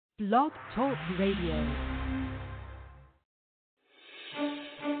Blog Talk Radio.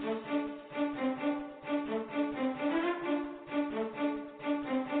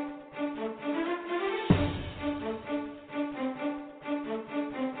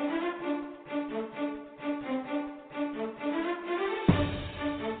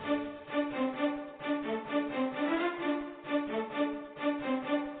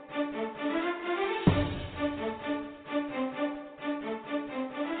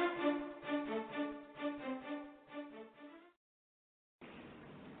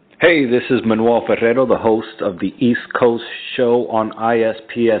 Hey, this is Manuel Ferrero, the host of the East Coast Show on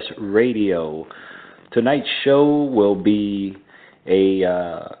ISPS Radio. Tonight's show will be a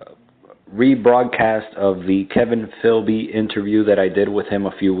rebroadcast of the Kevin Philby interview that I did with him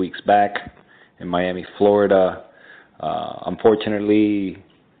a few weeks back in Miami, Florida. Unfortunately,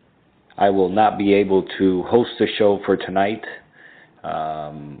 I will not be able to host the show for tonight.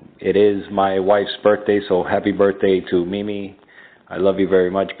 It is my wife's birthday, so happy birthday to Mimi. I love you very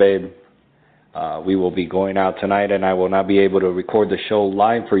much, babe. We will be going out tonight, and I will not be able to record the show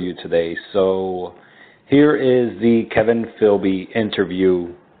live for you today. So here is the Kevin Philby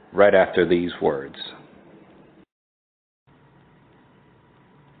interview right after these words.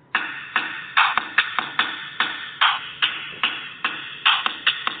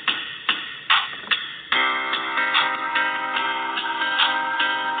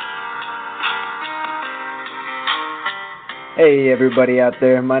 Hey everybody out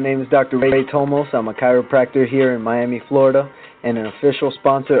there, my name is Dr. Ray Tomos. I'm a chiropractor here in Miami, Florida, and an official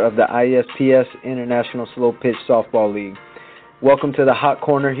sponsor of the ISPS International Slow Pitch Softball League. Welcome to the Hot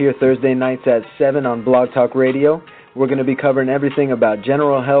Corner here Thursday nights at 7 on Blog Talk Radio. We're going to be covering everything about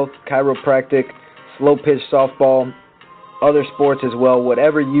general health, chiropractic, slow pitch softball, other sports as well,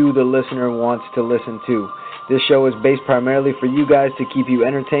 whatever you, the listener, wants to listen to. This show is based primarily for you guys to keep you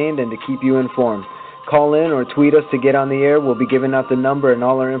entertained and to keep you informed. Call in or tweet us to get on the air. We'll be giving out the number and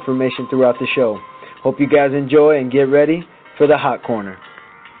all our information throughout the show. Hope you guys enjoy and get ready for the Hot Corner.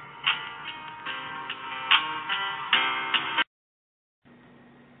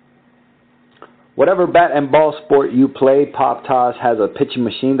 Whatever bat and ball sport you play, Pop Toss has a pitching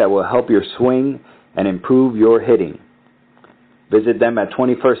machine that will help your swing and improve your hitting. Visit them at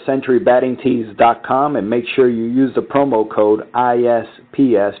 21stCenturyBattingTees.com and make sure you use the promo code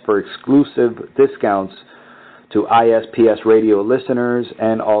ISPS for exclusive discounts to ISPS radio listeners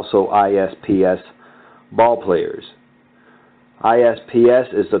and also ISPS ball players.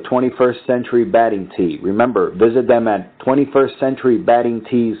 ISPS is the 21st Century Batting Tee. Remember, visit them at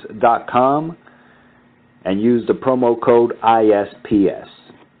 21stCenturyBattingTees.com and use the promo code ISPS.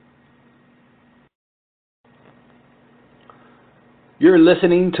 You're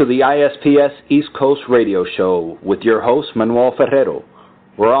listening to the ISPS East Coast Radio Show with your host, Manuel Ferrero.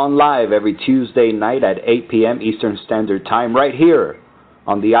 We're on live every Tuesday night at 8 p.m. Eastern Standard Time right here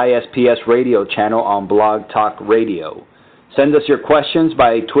on the ISPS Radio channel on Blog Talk Radio. Send us your questions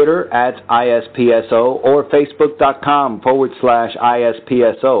by Twitter at ISPSO or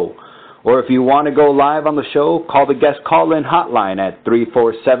Facebook.com/ISPSO. Or if you want to go live on the show, call the guest call-in hotline at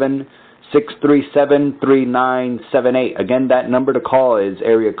 347-637-3978. Again, that number to call is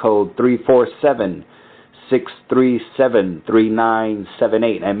area code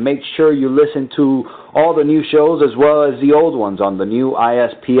 347-637-3978. And make sure you listen to all the new shows as well as the old ones on the new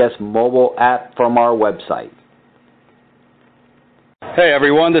ISPS mobile app from our website. Hey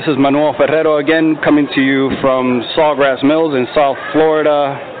everyone, this is Manuel Ferrero again, coming to you from Sawgrass Mills in South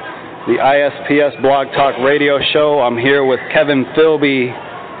Florida, the ISPS Blog Talk Radio Show. I'm here with Kevin Philby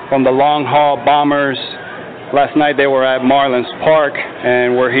from the Long Haul Bombers. Last night they were at Marlins Park,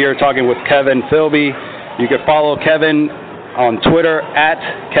 and we're here talking with Kevin Philby. You can follow Kevin on Twitter at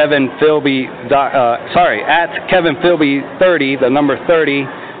Kevin Philby, at Kevin Philby 30, the number 30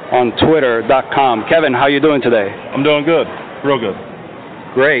 on Twitter.com. Kevin, how you doing today? I'm doing good, real good.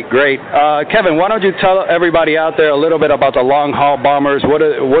 Great. Kevin, why don't you tell everybody out there a little bit about the Long Haul Bombers? What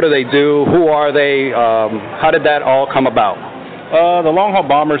do they do? Who are they? How did that all come about? The Long Haul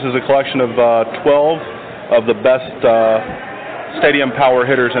Bombers is a collection of 12 of the best stadium power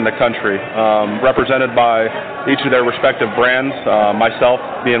hitters in the country, represented by each of their respective brands. Myself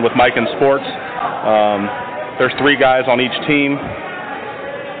being with Mike in Sports. There's 3 guys on each team.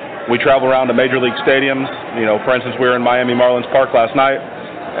 We travel around to major league stadiums. You know, for instance, we were in Miami Marlins Park last night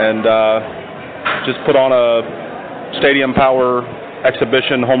and just put on a stadium power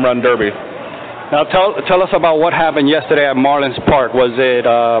exhibition home run derby. Now tell us about what happened yesterday at Marlins Park. Was it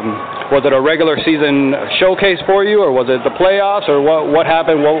a regular season showcase for you, or was it the playoffs, or what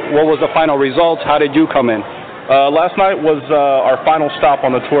happened? What was the final results? How did you come in? Last night was our final stop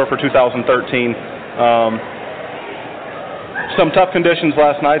on the tour for 2013. Some tough conditions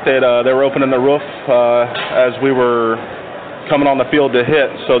last night. They were opening the roof as we were coming on the field to hit,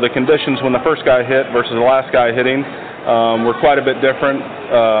 so the conditions when the first guy hit versus the last guy hitting were quite a bit different.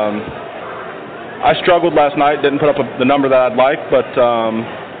 I struggled last night, didn't put up the number that I'd like, but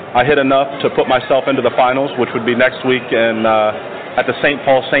I hit enough to put myself into the finals, which would be next week at the St.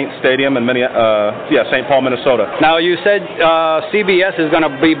 Paul Saints Stadium in St. Paul, Minnesota. Now, you said CBS is going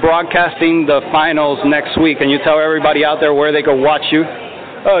to be broadcasting the finals next week. Can you tell everybody out there where they can watch you?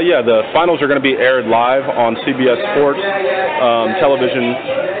 Yeah, the finals are going to be aired live on CBS Sports television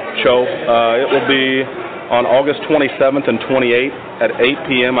show. It will be on August 27th and 28th at 8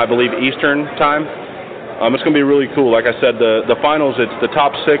 p.m., I believe, Eastern time. It's going to be really cool. Like I said, the finals, it's the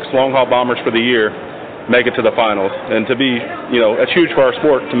top 6 long haul bombers for the year make it to the finals. And to be, it's huge for our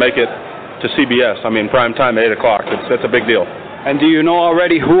sport to make it to CBS. I mean, prime time, 8 o'clock. It's a big deal. And do you know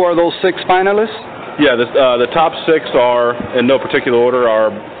already who are those 6 finalists? Yeah, the top 6 are, in no particular order,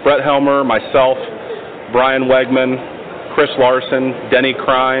 are Brett Helmer, myself, Brian Wegman, Chris Larson, Denny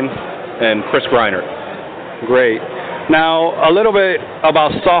Crine, and Chris Greinert. Great. Now, a little bit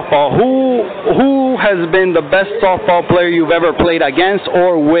about softball. Who has been the best softball player you've ever played against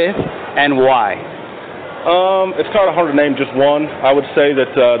or with, and why? It's kind of hard to name just one. I would say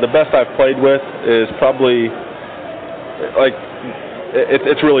that the best I've played with is probably,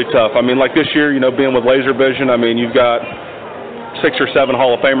 it's really tough. I mean, like this year, being with Laser Vision, I mean, you've got 6 or 7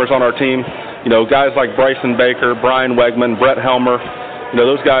 Hall of Famers on our team. Guys like Bryson Baker, Brian Wegman, Brett Helmer,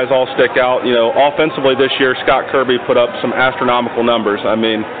 those guys all stick out. Offensively this year, Scott Kirby put up some astronomical numbers. I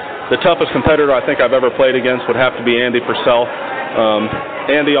mean, the toughest competitor I think I've ever played against would have to be Andy Purcell.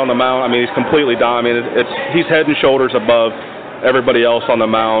 Andy on the mound, I mean, he's completely dominant. He's head and shoulders above everybody else on the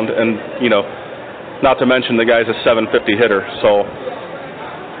mound, and not to mention the guy's a 750 hitter. So,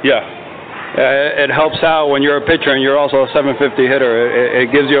 yeah, it helps out when you're a pitcher and you're also a 750 hitter.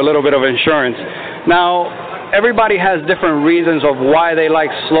 It gives you a little bit of insurance. Now, everybody has different reasons of why they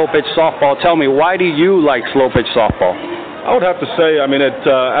like slow pitch softball. Tell me, why do you like slow pitch softball? I would have to say, I mean,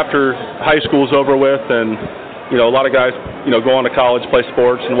 after high school's over with, and a lot of guys, go on to college, play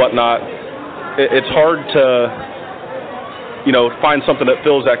sports and whatnot, it's hard to, find something that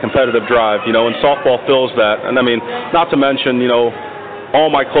fills that competitive drive, and softball fills that. And I mean, not to mention, all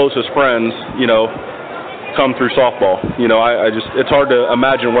my closest friends, come through softball. It's hard to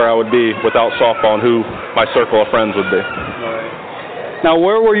imagine where I would be without softball and who my circle of friends would be. Right. Now,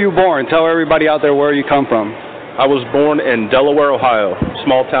 where were you born? Tell everybody out there where you come from. I was born in Delaware, Ohio,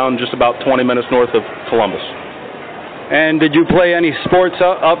 small town just about 20 minutes north of Columbus. And did you play any sports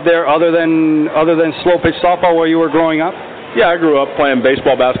up there other than slow pitch softball where you were growing up? Yeah, I grew up playing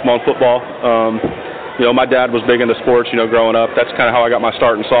baseball, basketball, and football. My dad was big into sports, growing up. That's kind of how I got my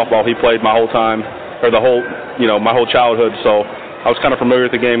start in softball. He played my whole time, or my whole childhood. So I was kind of familiar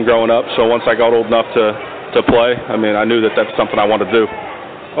with the game growing up. So once I got old enough to play, I mean, I knew that that's something I wanted to do.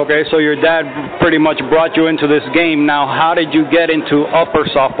 Okay, so your dad pretty much brought you into this game. Now, how did you get into upper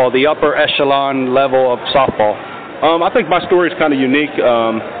softball, the upper echelon level of softball? I think my story is kind of unique.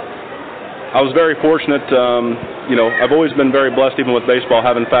 I was very fortunate. I've always been very blessed, even with baseball,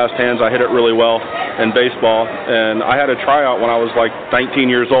 having fast hands. I hit it really well in baseball. And I had a tryout when I was like 19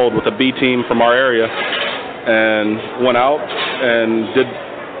 years old with a B team from our area, and went out and did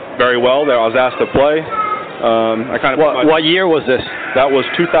very well there. I was asked to play. What year was this? That was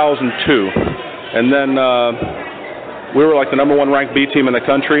 2002. And then we were like the #1 ranked B team in the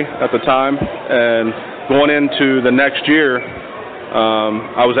country at the time. And going into the next year,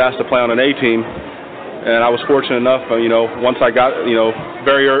 I was asked to play on an A team, and I was fortunate enough, once I got,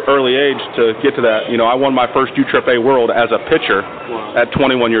 very early age to get to that. I won my first U-Trip-A World as a pitcher at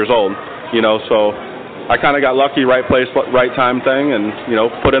 21 years old, so I kind of got lucky, right place, right time thing, and,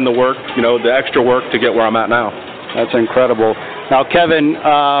 put in the work, the extra work to get where I'm at now. That's incredible. Now, Kevin,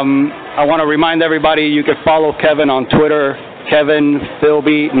 I want to remind everybody you can follow Kevin on Twitter, Kevin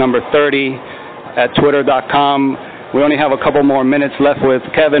Philby, number 30. At twitter.com. We only have a couple more minutes left with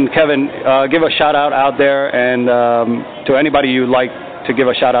Kevin. Kevin, give a shout out there, and to anybody you'd like to give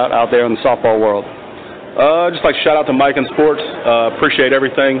a shout out there in the softball world. Just like to shout out to Mike and Sports. Appreciate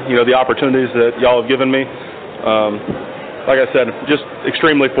everything, the opportunities that y'all have given me. Like I said, just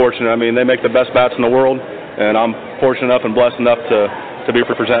extremely fortunate. I mean, they make the best bats in the world, and I'm fortunate enough and blessed enough to be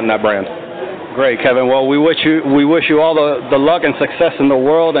representing that brand. Great, Kevin. Well, we wish you all the luck and success in the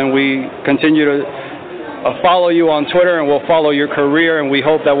world, and we continue to follow you on Twitter, and we'll follow your career, and we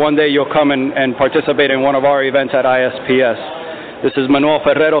hope that one day you'll come and participate in one of our events at ISPS. This is Manuel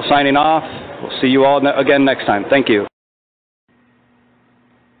Ferrero signing off. We'll see you all again next time. Thank you.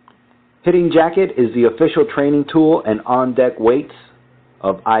 Hitting Jacket is the official training tool and on-deck weights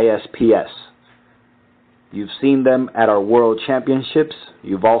of ISPS. You've seen them at our World Championships.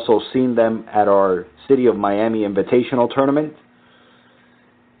 You've also seen them at our City of Miami Invitational Tournament.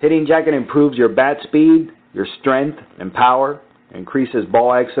 Hitting Jacket improves your bat speed, your strength and power, increases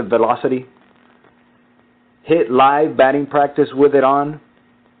ball exit velocity. Hit live batting practice with it on.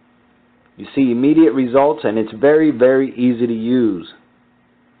 You see immediate results, and it's very, very easy to use.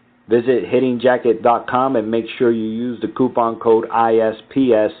 Visit hittingjacket.com and make sure you use the coupon code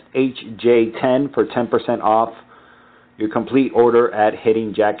ISPSHJ10 for 10% off your complete order at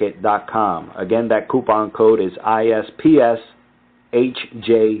hittingjacket.com. Again, that coupon code is ISPSHJ10.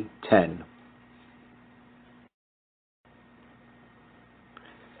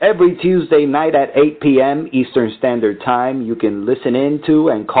 Every Tuesday night at 8 p.m. Eastern Standard Time, you can listen in to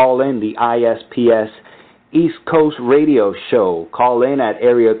and call in the ISPS East Coast Radio Show. Call in at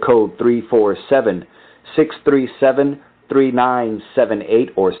area code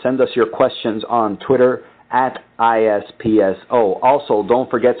 347-637-3978 or send us your questions on Twitter at ISPSO. Also, don't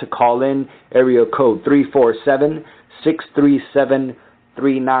forget to call in area code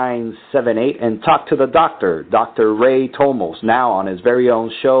 347-637-3978 and talk to the doctor, Dr. Ray Tomos, now on his very own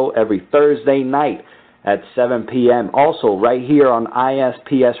show every Thursday night at 7 p.m. Also, right here on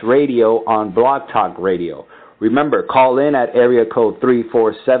ISPS Radio on Blog Talk Radio. Remember, call in at area code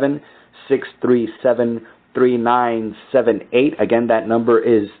 347-637-3978. Again, that number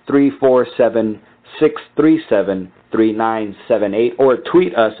is 347-637-3978. Or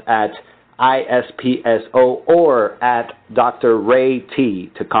tweet us at ISPSO or at Dr. Ray T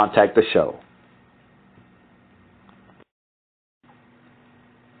to contact the show.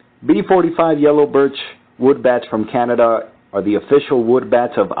 B45 Yellow Birch wood bats from Canada are the official wood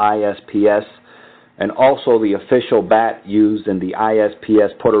bats of ISPS and also the official bat used in the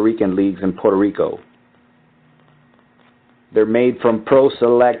ISPS Puerto Rican leagues in Puerto Rico. They're made from Pro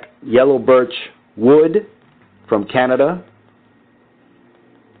Select Yellow Birch wood from Canada,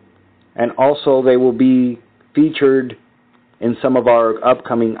 and also they will be featured in some of our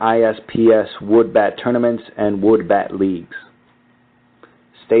upcoming ISPS wood bat tournaments and wood bat leagues.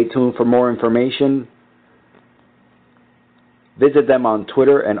 Stay tuned for more information. Visit them on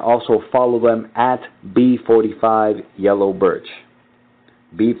Twitter and also follow them at B45 Yellow Birch.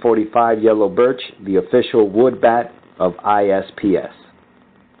 B45 Yellow Birch, the official wood bat of ISPS.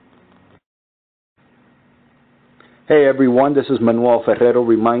 Hey everyone, this is Manuel Ferrero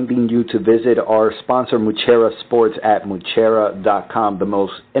reminding you to visit our sponsor Muchera Sports at Muchera.com, the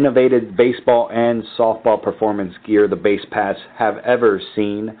most innovative baseball and softball performance gear the Base Paths have ever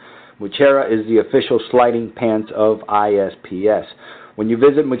seen. Muchera is the official sliding pants of ISPS. When you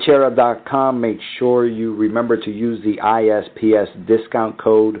visit Muchera.com, make sure you remember to use the ISPS discount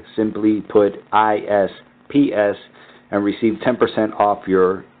code, simply put ISPS, and receive 10% off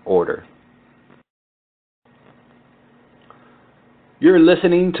your order. You're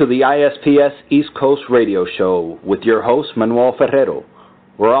listening to the ISPS East Coast Radio Show with your host, Manuel Ferrero.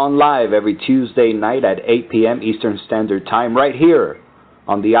 We're on live every Tuesday night at 8 p.m. Eastern Standard Time right here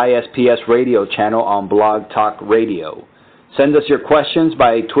on the ISPS radio channel on Blog Talk Radio. Send us your questions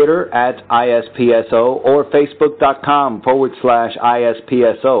by Twitter at ISPSO or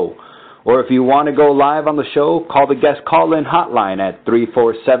Facebook.com/ISPSO. Or if you want to go live on the show, call the guest call-in hotline at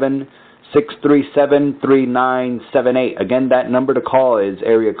 347-637-3978. Again, that number to call is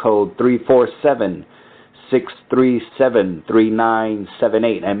area code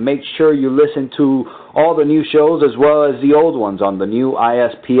 347-637-3978. And make sure you listen to all the new shows as well as the old ones on the new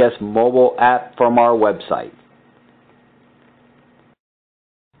ISPS mobile app from our website.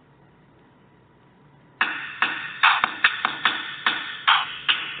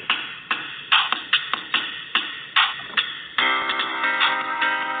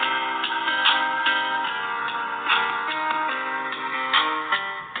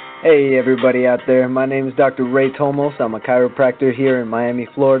 Hey everybody out there, my name is Dr. Ray Tomos. I'm a chiropractor here in Miami,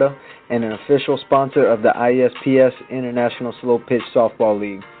 Florida, and an official sponsor of the ISPS International Slow Pitch Softball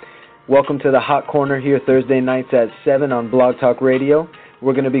League. Welcome to the Hot Corner here Thursday nights at 7 on Blog Talk Radio.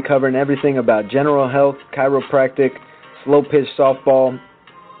 We're going to be covering everything about general health, chiropractic, slow pitch softball,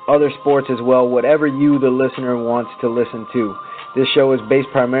 other sports as well, whatever you, the listener, wants to listen to. This show is based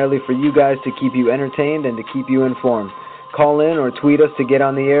primarily for you guys to keep you entertained and to keep you informed. Call in or tweet us to get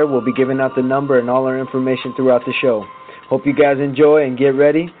on the air. We'll be giving out the number and all our information throughout the show. Hope you guys enjoy and get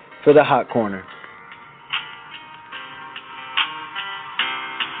ready for the Hot Corner.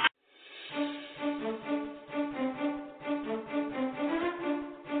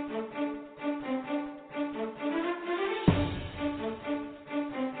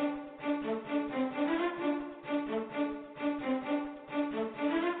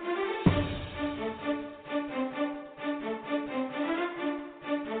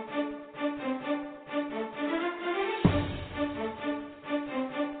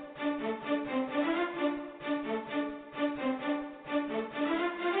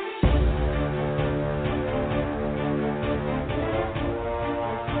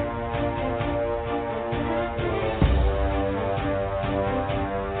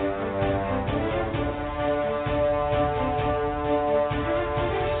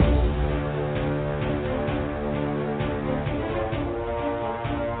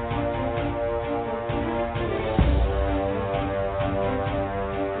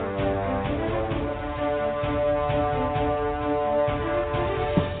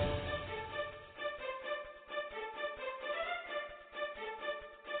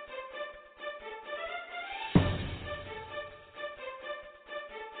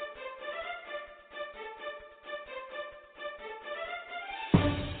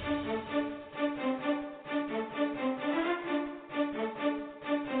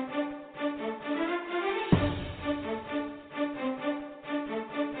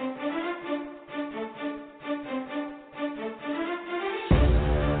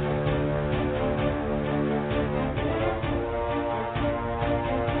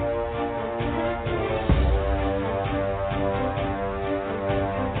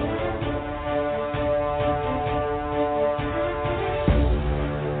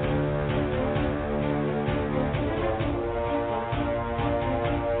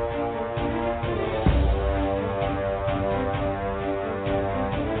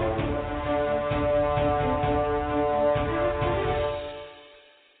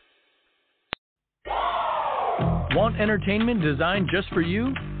 Want entertainment designed just for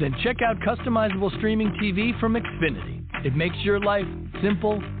you? Then check out customizable streaming TV from Xfinity. It makes your life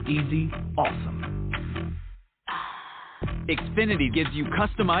simple, easy, awesome. Xfinity gives you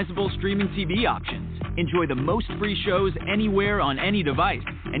customizable streaming TV options. Enjoy the most free shows anywhere on any device,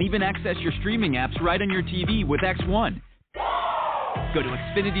 and even access your streaming apps right on your TV with X1. Go to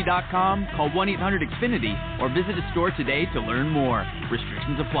Xfinity.com, call 1-800-XFINITY, or visit a store today to learn more.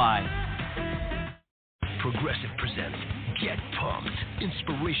 Restrictions apply. Progressive presents Get Pumped.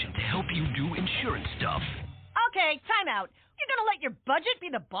 Inspiration to help you do insurance stuff. Okay, time out. You're gonna let your budget be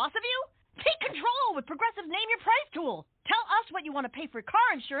the boss of you? Take control with Progressive's Name Your Price tool. Tell us what you want to pay for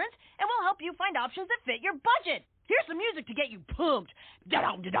car insurance, and we'll help you find options that fit your budget. Here's some music to get you pumped.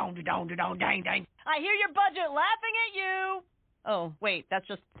 Da-dong, da-dong, da-dong, da-dong, dang, dang. I hear your budget laughing at you. Oh, wait, that's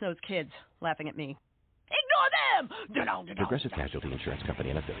just those kids laughing at me. Ignore them! Da-dong, da-dong, Progressive Casualty Insurance Company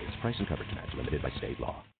and affiliates. Price and coverage match limited by state law.